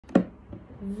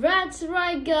That's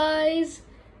right, guys.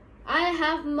 I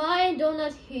have my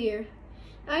donut here.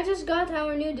 I just got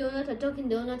our new donut at Dunkin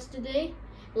Donuts today.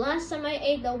 Last time I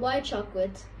ate the white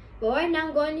chocolate, but right now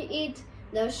I'm going to eat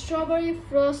the strawberry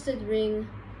frosted ring.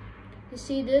 You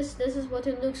see this? This is what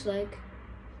it looks like.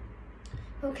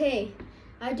 Okay,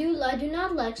 I do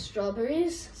not like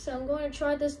strawberries, so I'm going to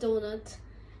try this donut.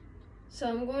 So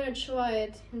I'm going to try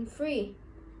it in 3,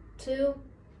 2,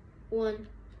 1.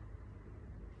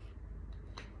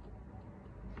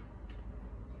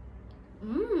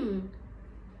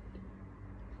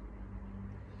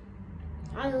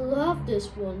 I love this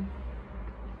one.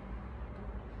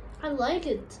 I like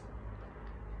it.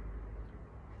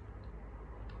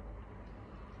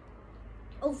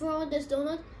 Overall, this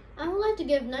donut, I would like to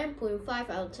give 9.5 out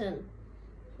of 10.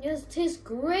 It tastes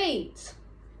great.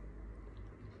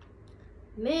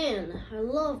 Man, I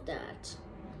love that.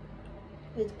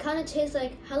 It kind of tastes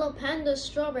like Hello Panda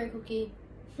strawberry cookie.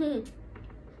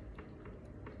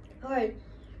 Alright,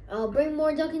 I'll bring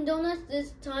more Dunkin Donuts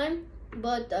this time,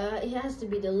 but it has to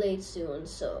be delayed soon.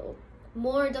 So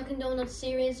more Dunkin Donuts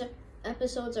series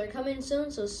episodes are coming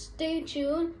soon, so stay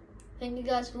tuned. Thank you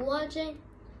guys for watching.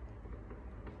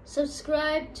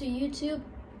 Subscribe to YouTube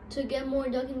to get more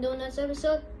Dunkin Donuts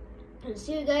episodes. And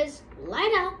see you guys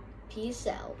later. Peace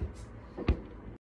out.